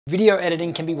Video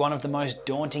editing can be one of the most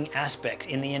daunting aspects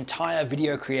in the entire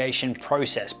video creation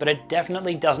process, but it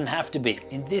definitely doesn't have to be.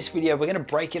 In this video, we're going to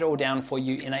break it all down for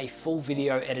you in a full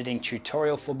video editing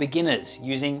tutorial for beginners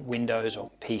using Windows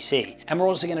or PC. And we're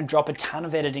also going to drop a ton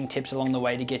of editing tips along the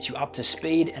way to get you up to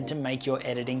speed and to make your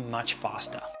editing much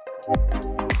faster.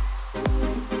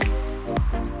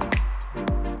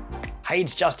 Hey,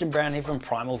 it's Justin Brown here from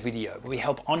Primal Video, where we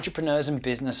help entrepreneurs and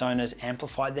business owners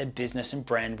amplify their business and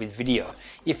brand with video.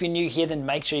 If you're new here, then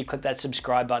make sure you click that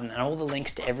subscribe button, and all the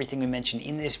links to everything we mentioned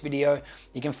in this video,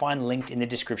 you can find linked in the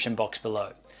description box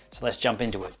below. So let's jump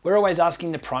into it. We're always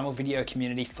asking the Primal Video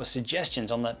community for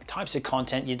suggestions on the types of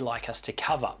content you'd like us to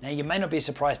cover. Now, you may not be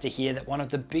surprised to hear that one of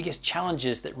the biggest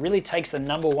challenges that really takes the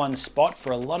 #1 spot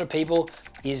for a lot of people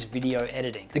is video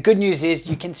editing. The good news is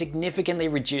you can significantly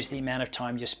reduce the amount of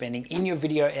time you're spending in your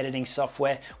video editing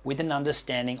software with an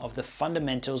understanding of the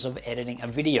fundamentals of editing a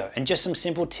video and just some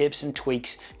simple tips and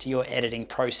tweaks to your editing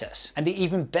process. And the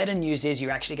even better news is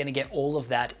you're actually going to get all of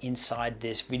that inside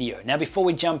this video. Now, before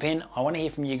we jump in, I want to hear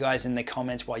from you guys in the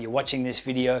comments while you're watching this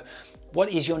video. What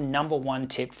is your #1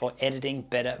 tip for editing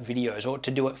better videos or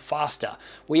to do it faster?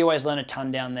 We always learn a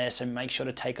ton down there, so make sure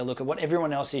to take a look at what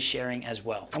everyone else is sharing as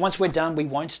well. And once we're done, we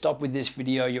won't stop with this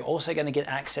video. You're also going to get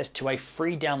access to a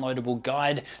free downloadable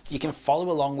guide that you can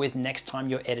follow along with next time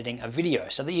you're editing a video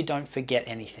so that you don't forget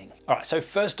anything. All right, so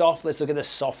first off, let's look at the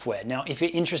software. Now, if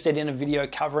you're interested in a video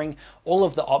covering all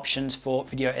of the options for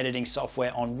video editing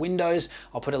software on Windows,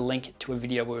 I'll put a link to a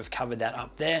video where we've covered that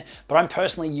up there. But I'm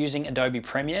personally using Adobe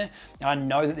Premiere. Now, I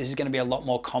know that this is going to be a lot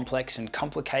more complex and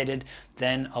complicated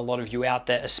than a lot of you out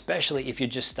there, especially if you're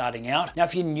just starting out. Now,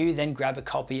 if you're new, then grab a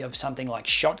copy of something like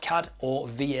Shotcut or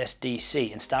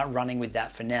VSDC and start running with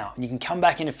that for now. And you can come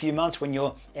back in a few months when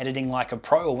you're editing like a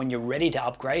pro or when you're ready to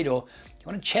upgrade, or you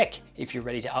want to check if you're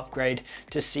ready to upgrade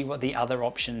to see what the other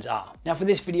options are. Now, for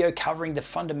this video covering the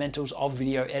fundamentals of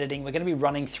video editing, we're going to be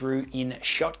running through in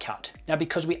Shotcut. Now,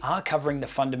 because we are covering the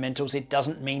fundamentals, it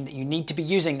doesn't mean that you need to be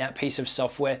using that piece of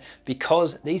software,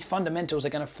 because these fundamentals are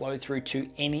going to flow through to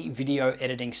any video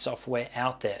editing software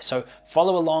out there. So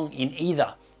follow along in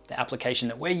either the application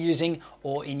that we're using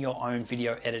or in your own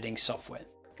video editing software.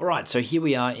 All right, so here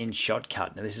we are in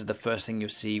Shotcut. Now, this is the first thing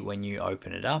you'll see when you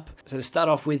open it up. So to start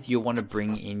off with, you'll want to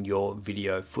bring in your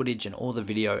video footage and all the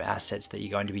video assets that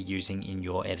you're going to be using in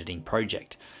your editing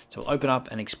project. So we'll open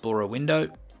up an Explorer window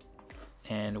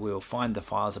and we'll find the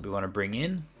files that we want to bring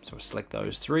in. So we'll select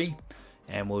those three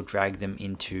and we'll drag them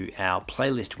into our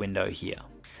playlist window here.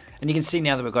 And you can see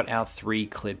now that we've got our 3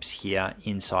 clips here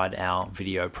inside our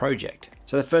video project.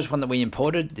 So the first one that we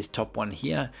imported, this top one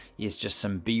here, is just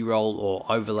some B-roll or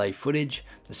overlay footage.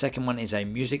 The second one is a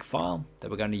music file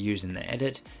that we're going to use in the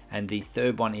edit. And the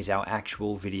third one is our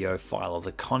actual video file, or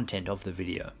the content of the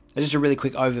video. Just a really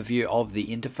quick overview of the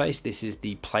interface. This is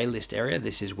the playlist area.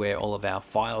 This is where all of our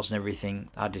files and everything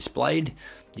are displayed.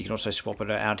 You can also swap it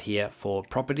out here for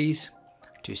properties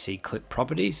to see clip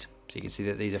properties. So you can see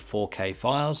that these are 4K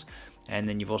files. And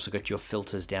then you've also got your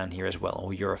filters down here as well,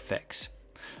 or your effects.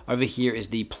 Over here is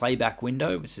the playback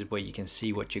window. This is where you can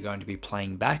see what you're going to be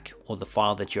playing back, or the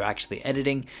file that you're actually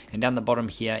editing. And down the bottom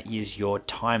here is your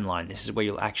timeline. This is where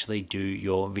you'll actually do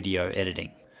your video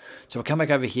editing. So we'll come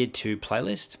back over here to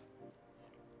playlist.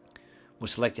 We'll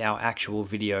select our actual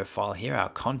video file here, our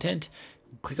content.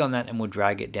 Click on that and we'll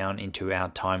drag it down into our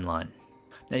timeline.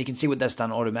 Now you can see what that's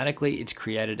done automatically. It's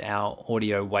created our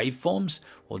audio waveforms,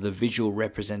 or the visual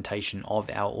representation of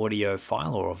our audio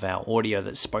file, or of our audio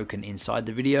that's spoken inside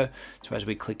the video. So as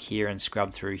we click here and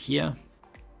scrub through here,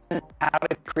 how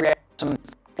to create some,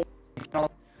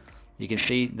 you can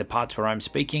see the parts where I'm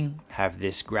speaking have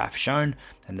this graph shown,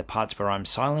 and the parts where I'm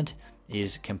silent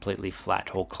is completely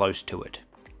flat or close to it.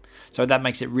 So that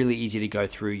makes it really easy to go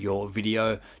through your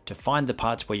video to find the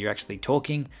parts where you're actually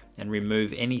talking and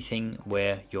remove anything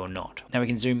where you're not. Now we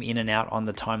can zoom in and out on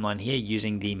the timeline here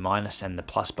using the minus and the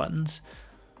plus buttons.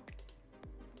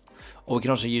 Or we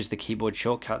can also use the keyboard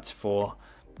shortcuts for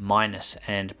minus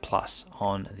and plus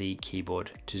on the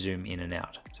keyboard to zoom in and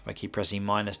out. So if I keep pressing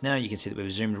minus now, you can see that we've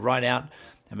zoomed right out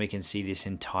and we can see this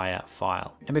entire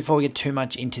file. And before we get too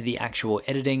much into the actual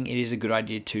editing, it is a good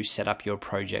idea to set up your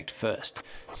project first.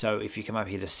 So if you come up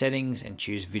here to settings and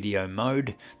choose video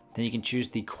mode, then you can choose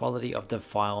the quality of the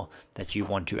file that you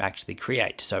want to actually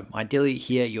create. So ideally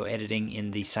here you're editing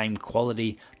in the same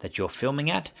quality that you're filming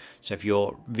at. So if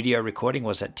your video recording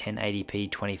was at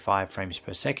 1080p 25 frames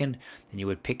per second, then you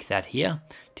would pick that here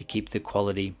to keep the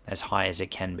quality as high as it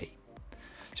can be.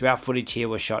 So our footage here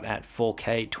was shot at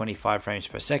 4K 25 frames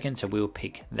per second, so we'll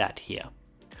pick that here.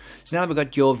 So now that we've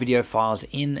got your video files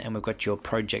in and we've got your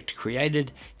project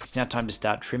created, it's now time to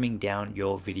start trimming down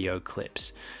your video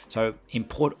clips. So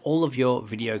import all of your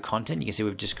video content. You can see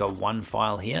we've just got one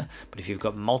file here, but if you've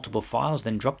got multiple files,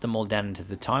 then drop them all down into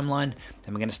the timeline,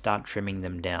 and we're going to start trimming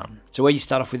them down. So where you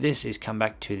start off with this is come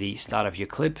back to the start of your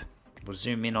clip. We'll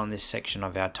zoom in on this section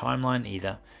of our timeline,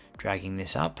 either dragging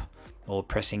this up or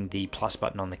pressing the plus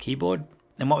button on the keyboard.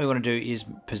 And what we want to do is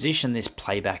position this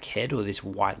playback head, or this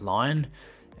white line,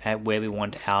 at where we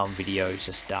want our video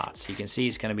to start. So you can see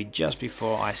it's going to be just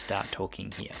before I start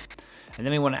talking here. And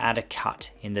then we want to add a cut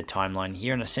in the timeline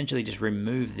here and essentially just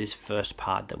remove this first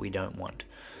part that we don't want.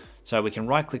 So we can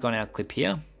right click on our clip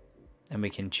here and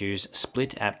we can choose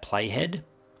split at playhead,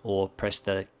 or press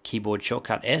the keyboard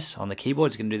shortcut S on the keyboard.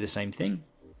 It's going to do the same thing.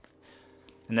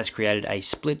 And that's created a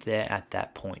split there at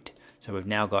that point. So we've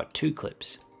now got two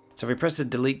clips. So if we press the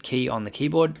delete key on the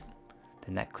keyboard,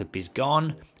 then that clip is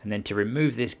gone. And then to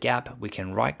remove this gap, we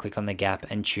can right click on the gap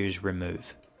and choose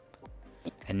remove.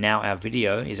 And now our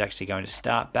video is actually going to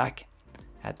start back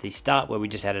at the start where we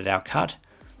just added our cut.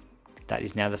 That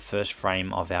is now the first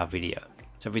frame of our video.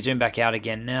 So if we zoom back out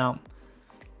again now,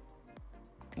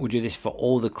 we'll do this for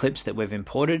all the clips that we've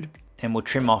imported, and we'll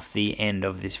trim off the end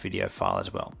of this video file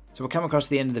as well. So we'll come across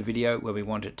the end of the video where we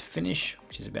want it to finish,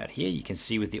 which is about here. You can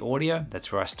see with the audio,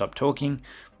 that's where I stopped talking.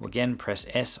 We'll again press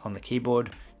S on the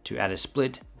keyboard to add a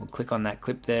split. We'll click on that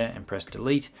clip there and press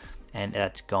delete, and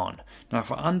that's gone. Now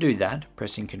if I undo that,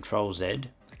 pressing Ctrl Z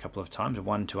a couple of times,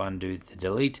 one to undo the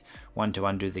delete, one to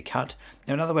undo the cut.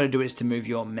 Now another way to do it is to move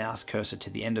your mouse cursor to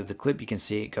the end of the clip. You can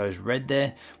see it goes red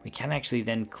there. We can actually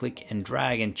then click and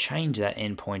drag and change that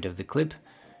end point of the clip.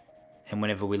 And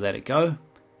whenever we let it go,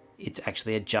 it's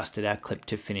actually adjusted our clip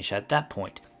to finish at that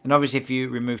point. And obviously if you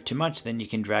remove too much, then you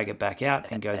can drag it back out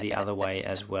and go the other way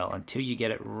as well until you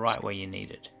get it right where you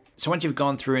need it. So once you've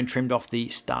gone through and trimmed off the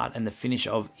start and the finish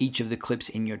of each of the clips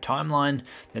in your timeline,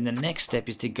 then the next step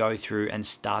is to go through and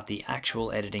start the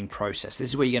actual editing process. This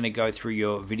is where you're going to go through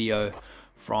your video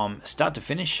from start to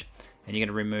finish, and you're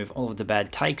going to remove all of the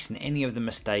bad takes and any of the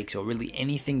mistakes, or really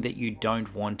anything that you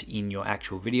don't want in your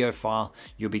actual video file.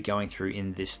 You'll be going through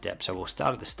in this step. So we'll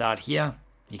start at the start here.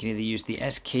 You can either use the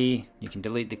S key, you can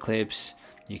delete the clips,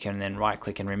 you can then right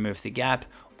click and remove the gap.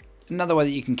 Another way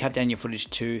that you can cut down your footage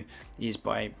too is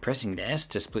by pressing the S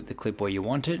to split the clip where you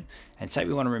want it. And say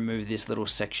we want to remove this little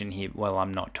section here while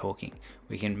I'm not talking.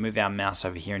 We can move our mouse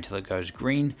over here until it goes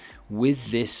green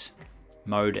with this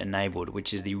mode enabled,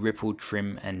 which is the ripple,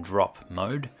 trim and drop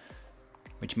mode,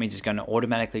 which means it's going to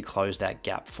automatically close that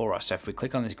gap for us. So if we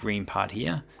click on this green part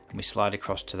here and we slide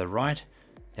across to the right,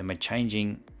 then we're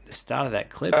changing the start of that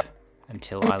clip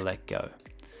until I let go.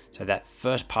 So that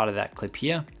first part of that clip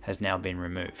here has now been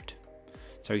removed.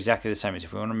 So exactly the same as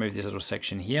if we want to remove this little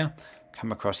section here,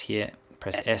 come across here,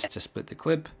 press S to split the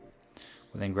clip.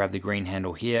 We'll then grab the green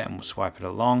handle here and we'll swipe it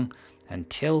along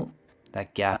until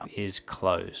that gap is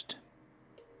closed.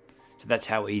 So that's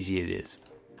how easy it is.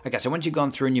 Okay, so once you've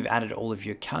gone through and you've added all of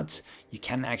your cuts, you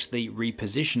can actually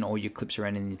reposition all your clips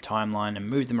around in your timeline and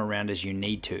move them around as you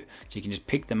need to. So you can just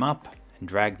pick them up and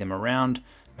drag them around,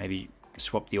 maybe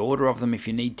swap the order of them if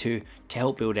you need to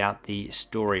help build out the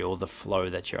story or the flow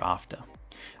that you're after.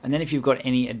 And then if you've got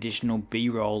any additional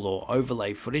B-roll or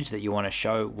overlay footage that you want to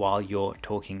show while you're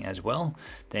talking as well,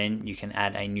 then you can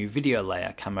add a new video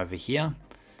layer. Come over here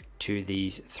to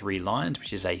these three lines,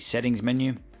 which is a settings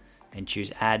menu, and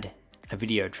choose add a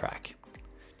video track.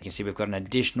 You can see we've got an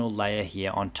additional layer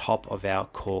here on top of our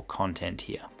core content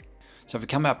here. So if we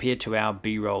come up here to our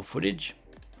B-roll footage,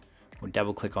 we'll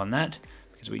double click on that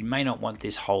because we may not want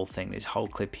this whole thing. This whole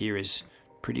clip here is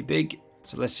pretty big.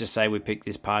 So let's just say we pick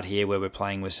this part here where we're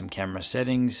playing with some camera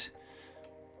settings.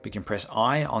 We can press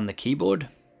I on the keyboard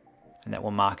and that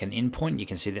will mark an in point. You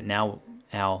can see that now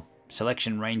our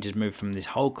selection range has moved from this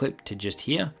whole clip to just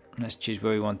here. And let's choose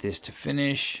where we want this to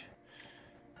finish.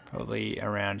 Probably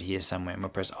around here somewhere. And we'll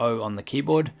press O on the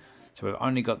keyboard. So we've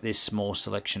only got this small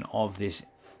selection of this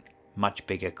much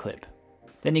bigger clip.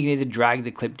 Then you can either drag the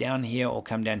clip down here or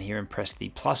come down here and press the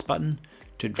plus button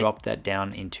to drop that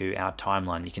down into our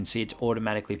timeline. You can see it's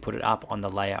automatically put it up on the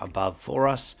layer above for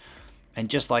us.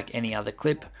 And just like any other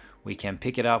clip, we can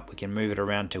pick it up, we can move it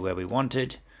around to where we want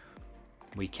it.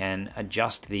 We can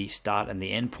adjust the start and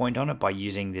the end point on it by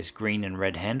using this green and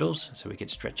red handles. So we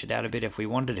could stretch it out a bit if we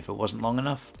wanted, if it wasn't long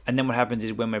enough. And then what happens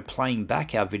is when we're playing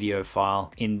back our video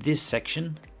file in this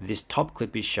section, this top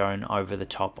clip is shown over the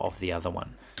top of the other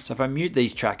one. So if I mute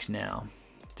these tracks now,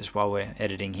 just while we're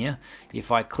editing here,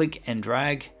 if I click and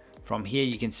drag from here,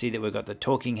 you can see that we've got the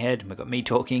talking head, we've got me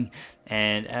talking.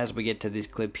 And as we get to this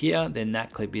clip here, then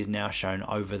that clip is now shown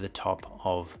over the top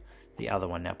of the other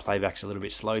one. Now playback's a little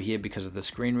bit slow here because of the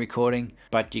screen recording,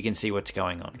 but you can see what's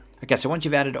going on. Okay, so once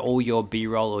you've added all your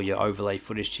B-roll or your overlay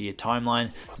footage to your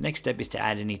timeline, the next step is to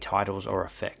add any titles or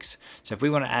effects. So if we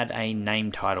want to add a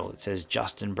name title that says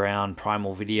Justin Brown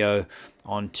Primal Video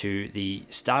onto the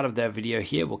start of that video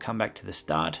here, we'll come back to the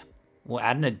start. We'll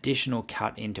add an additional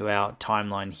cut into our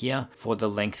timeline here for the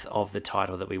length of the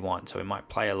title that we want. So we might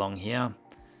play along here.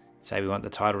 Say we want the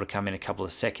title to come in a couple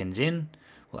of seconds in.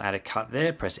 We'll add a cut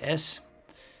there, press S,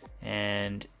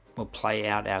 and we'll play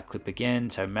out our clip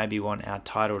again. So maybe we want our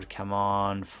title to come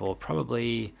on for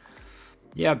probably,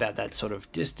 yeah, about that sort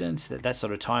of distance, that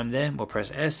sort of time there. We'll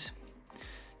press S.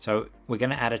 So we're going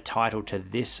to add a title to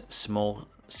this small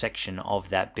section of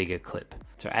that bigger clip.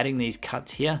 So adding these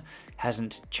cuts here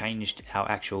hasn't changed our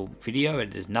actual video.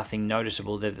 There's nothing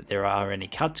noticeable that there are any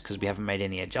cuts because we haven't made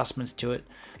any adjustments to it.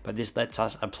 But this lets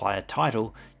us apply a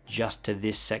title just to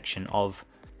this section of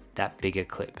that bigger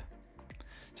clip.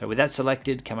 So with that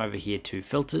selected, come over here to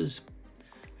filters.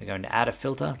 We're going to add a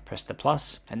filter, press the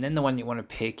plus, and then the one you want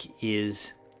to pick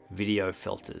is video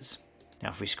filters. Now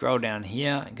if we scroll down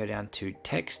here and go down to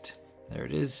text, there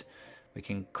it is. We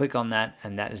can click on that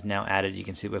and that is now added. You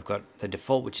can see we've got the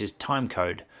default, which is time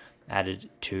code, added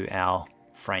to our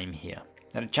frame here.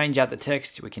 Now to change out the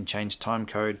text, we can change time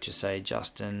code to say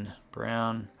Justin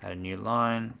Brown, add a new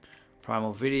line,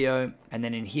 Primal Video, and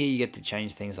then in here you get to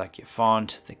change things like your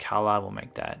font, the color. We'll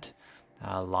make that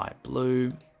light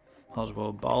blue,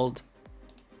 Oswald bold.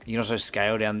 You can also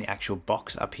scale down the actual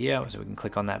box up here, so we can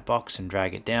click on that box and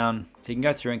drag it down. So you can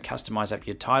go through and customize up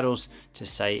your titles to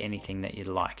say anything that you'd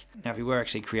like. Now if you were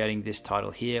actually creating this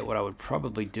title here, what I would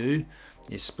probably do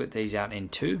is split these out in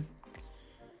two.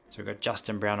 So we've got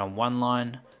Justin Brown on one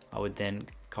line. I would then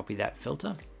copy that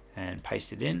filter and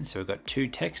paste it in. So we've got two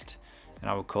text, and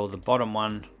I will call the bottom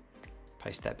one,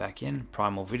 paste that back in,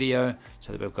 Primal Video,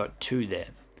 so that we've got two there.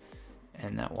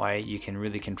 And that way you can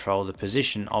really control the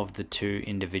position of the two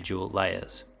individual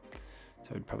layers. So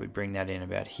we'd probably bring that in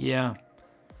about here.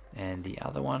 And the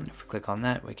other one, if we click on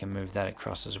that, we can move that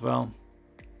across as well.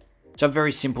 So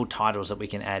very simple titles that we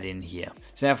can add in here.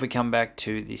 So now if we come back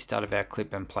to the start of our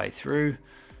clip and play through,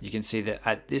 you can see that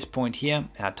at this point here,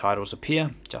 our titles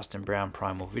appear, Justin Brown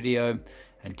Primal Video,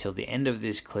 until the end of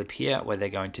this clip here where they're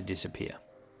going to disappear.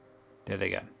 There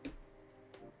they go.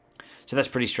 So that's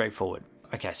pretty straightforward.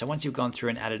 Okay, so once you've gone through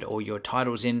and added all your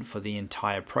titles in for the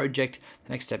entire project,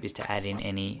 the next step is to add in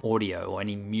any audio or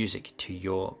any music to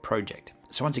your project.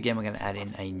 So once again, we're going to add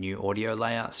in a new audio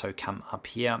layer. So come up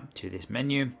here to this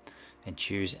menu and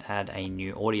choose add a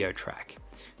new audio track.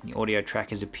 And the audio track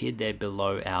has appeared there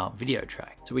below our video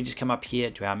track. So we just come up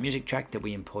here to our music track that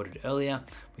we imported earlier.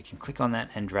 We can click on that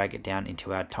and drag it down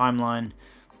into our timeline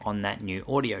on that new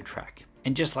audio track.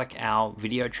 And just like our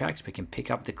video tracks, we can pick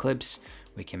up the clips,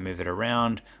 we can move it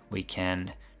around, we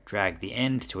can drag the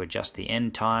end to adjust the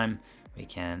end time, we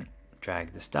can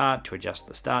drag the start to adjust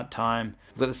the start time.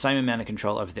 We've got the same amount of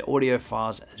control over the audio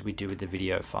files as we do with the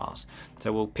video files.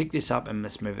 So we'll pick this up and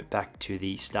let's move it back to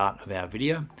the start of our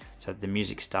video so that the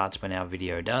music starts when our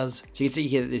video does. So you can see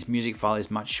here that this music file is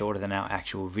much shorter than our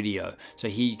actual video. So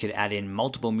here you could add in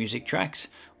multiple music tracks,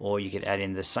 or you could add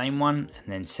in the same one and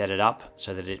then set it up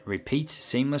so that it repeats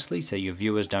seamlessly so your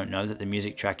viewers don't know that the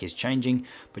music track is changing,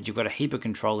 but you've got a heap of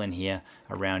control in here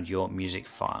around your music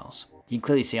files. You can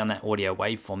clearly see on that audio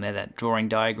waveform there, that drawing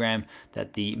diagram,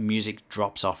 that the music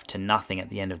drops off to nothing at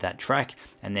the end of that track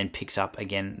and then picks up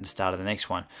again at the start of the next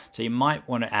one. So you might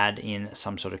want to add in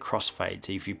some sort of crossfade.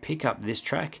 So if you pick up this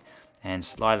track and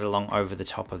slide it along over the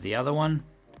top of the other one,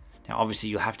 now obviously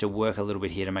you'll have to work a little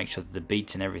bit here to make sure that the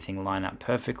beats and everything line up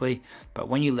perfectly, but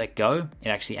when you let go, it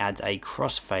actually adds a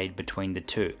crossfade between the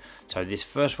two. So this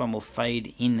first one will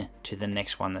fade in to the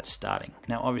next one that's starting.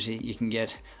 Now obviously you can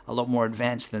get a lot more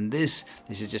advanced than this.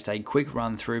 This is just a quick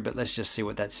run through, but let's just see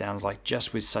what that sounds like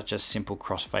just with such a simple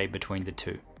crossfade between the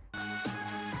two.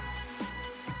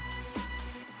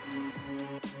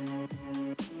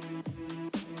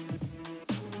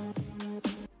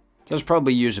 So it's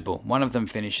probably usable. One of them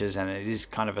finishes and it is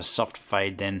kind of a soft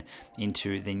fade then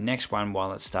into the next one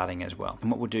while it's starting as well.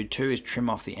 And what we'll do too is trim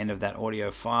off the end of that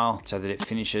audio file so that it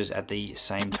finishes at the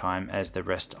same time as the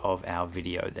rest of our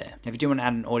video there. If you do want to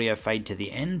add an audio fade to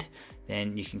the end,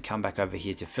 then you can come back over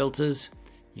here to filters.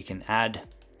 You can add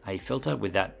a filter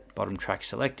with that bottom track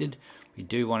selected. We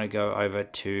do want to go over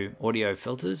to audio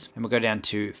filters and we'll go down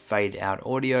to fade out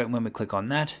audio, and when we click on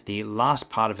that, the last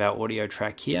part of our audio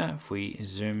track here, if we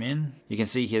zoom in, you can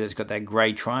see here that it's got that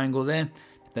gray triangle there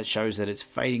that shows that it's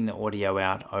fading the audio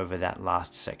out over that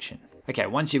last section. Okay,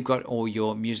 once you've got all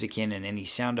your music in and any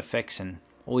sound effects and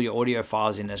all your audio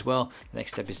files in as well. The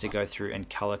next step is to go through and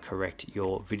color correct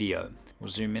your video. We'll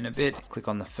zoom in a bit, click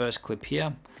on the first clip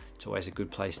here. It's always a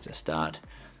good place to start.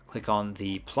 Click on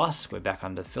the plus, we're back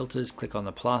under filters, click on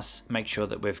the plus, make sure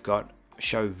that we've got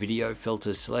show video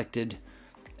filters selected,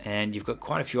 and you've got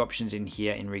quite a few options in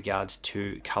here in regards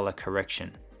to color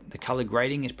correction. The color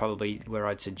grading is probably where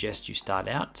I'd suggest you start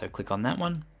out, so click on that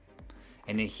one.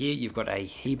 And in here you've got a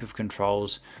heap of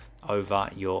controls over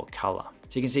your color.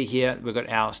 So you can see here we've got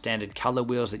our standard color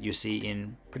wheels that you see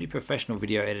in pretty professional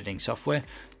video editing software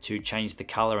to change the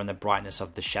color and the brightness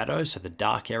of the shadows, so the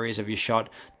dark areas of your shot,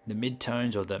 the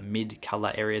mid-tones or the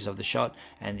mid-color areas of the shot,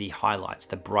 and the highlights,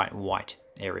 the bright white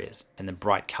areas and the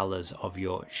bright colors of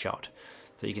your shot.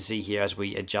 So you can see here as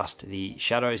we adjust the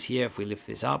shadows here, if we lift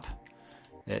this up,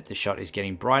 that the shot is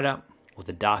getting brighter, or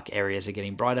the dark areas are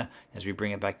getting brighter. As we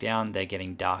bring it back down, they're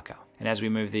getting darker. And as we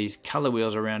move these color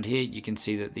wheels around here, you can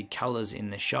see that the colors in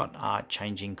the shot are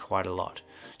changing quite a lot.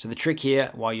 So the trick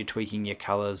here, while you're tweaking your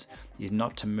colors, is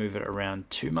not to move it around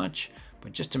too much,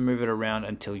 but just to move it around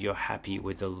until you're happy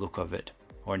with the look of it,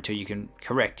 or until you can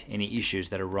correct any issues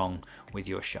that are wrong with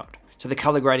your shot. So the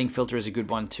color grading filter is a good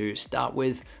one to start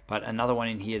with, but another one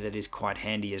in here that is quite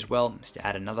handy as well is to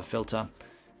add another filter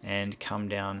and come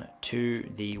down to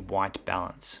the white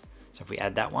balance. So if we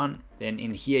add that one, then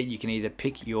in here you can either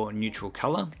pick your neutral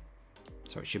color.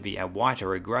 So it should be a white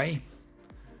or a gray.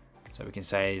 So we can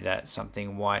say that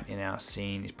something white in our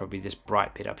scene is probably this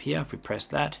bright bit up here. If we press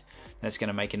that, that's going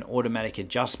to make an automatic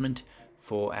adjustment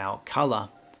for our color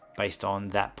based on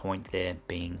that point there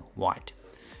being white.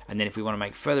 And then if we want to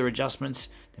make further adjustments,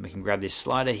 then we can grab this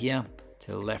slider here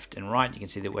to the left and right. You can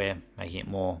see that we're making it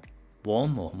more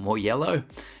warm or more yellow,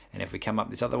 and if we come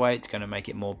up this other way, it's going to make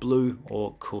it more blue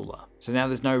or cooler. So now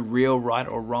there's no real right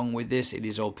or wrong with this. It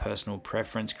is all personal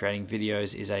preference. Creating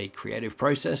videos is a creative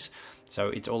process, so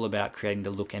it's all about creating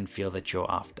the look and feel that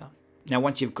you're after. Now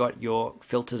once you've got your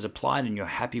filters applied and you're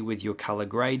happy with your color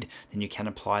grade, then you can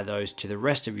apply those to the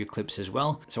rest of your clips as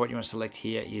well. So what you want to select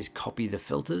here is copy the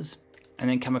filters, and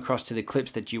then come across to the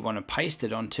clips that you want to paste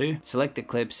it onto, select the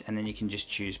clips, and then you can just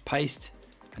choose paste.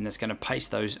 And that's going to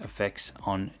paste those effects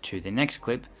on to the next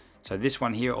clip. So this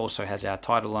one here also has our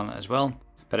title on it as well,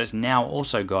 but it's now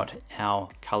also got our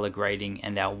color grading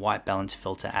and our white balance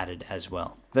filter added as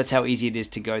well. That's how easy it is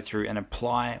to go through and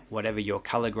apply whatever your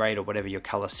color grade or whatever your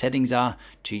color settings are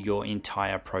to your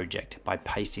entire project by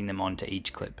pasting them onto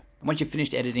each clip. Once you've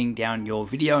finished editing down your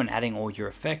video and adding all your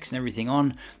effects and everything on,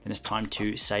 then it's time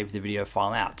to save the video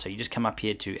file out. So you just come up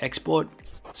here to export.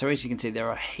 So as you can see, there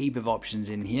are a heap of options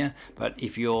in here, but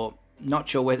if you're not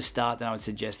sure where to start, then I would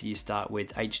suggest that you start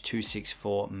with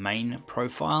H.264 main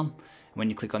profile. When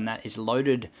you click on that, it's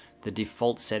loaded the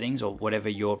default settings or whatever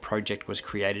your project was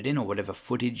created in or whatever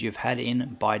footage you've had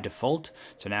in by default.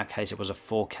 So in our case, it was a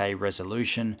 4K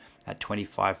resolution at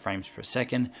 25 frames per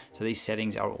second. So these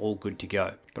settings are all good to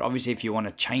go. But obviously if you want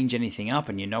to change anything up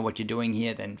and you know what you're doing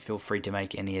here, then feel free to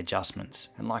make any adjustments.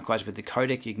 And likewise with the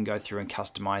codec, you can go through and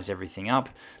customize everything up.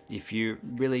 If you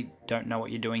really don't know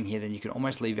what you're doing here, then you can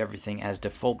almost leave everything as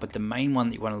default. But the main one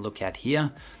that you want to look at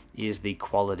here is the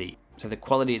quality. So the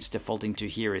quality it's defaulting to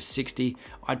here is 60.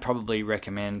 I'd probably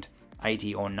recommend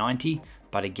 80 or 90,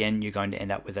 but again, you're going to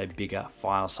end up with a bigger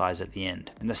file size at the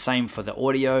end. And the same for the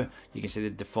audio. You can see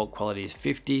the default quality is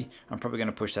 50. I'm probably going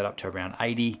to push that up to around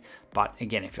 80. But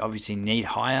again, if you obviously need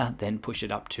higher, then push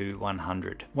it up to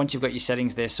 100. Once you've got your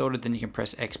settings there sorted, then you can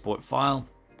press export file.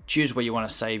 Choose where you want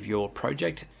to save your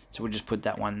project. So we'll just put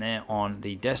that one there on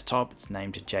the desktop. It's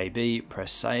named JB,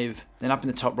 press save. Then up in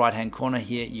the top right hand corner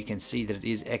here, you can see that it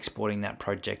is exporting that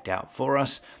project out for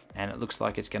us. And it looks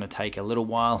like it's going to take a little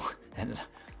while. And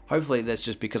hopefully that's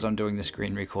just because I'm doing the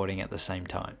screen recording at the same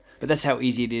time. But that's how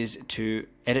easy it is to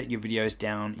edit your videos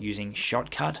down using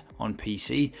Shotcut on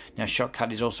PC. Now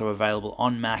Shotcut is also available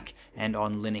on Mac and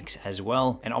on Linux as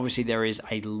well. And obviously there is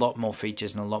a lot more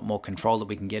features and a lot more control that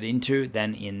we can get into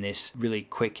than in this really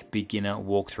quick beginner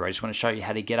walkthrough. I just want to show you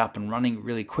how to get up and running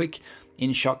really quick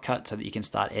in Shotcut so that you can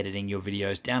start editing your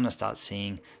videos down and start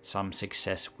seeing some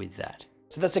success with that.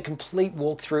 So that's a complete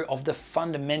walkthrough of the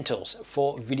fundamentals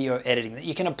for video editing that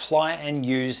you can apply and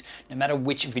use no matter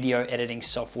which video editing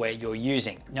software you're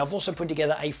using. Now I've also put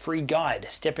together a free guide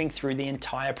stepping through the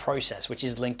entire process, which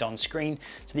is linked on screen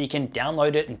so that you can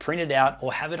download it and print it out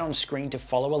or have it on screen to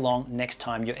follow along next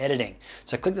time you're editing.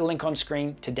 So click the link on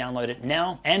screen to download it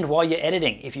now. And while you're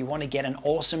editing, if you want to get an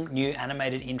awesome new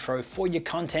animated intro for your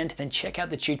content, then check out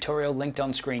the tutorial linked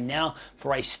on screen now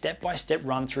for a step-by-step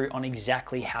run through on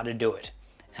exactly how to do it.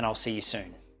 And I'll see you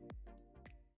soon.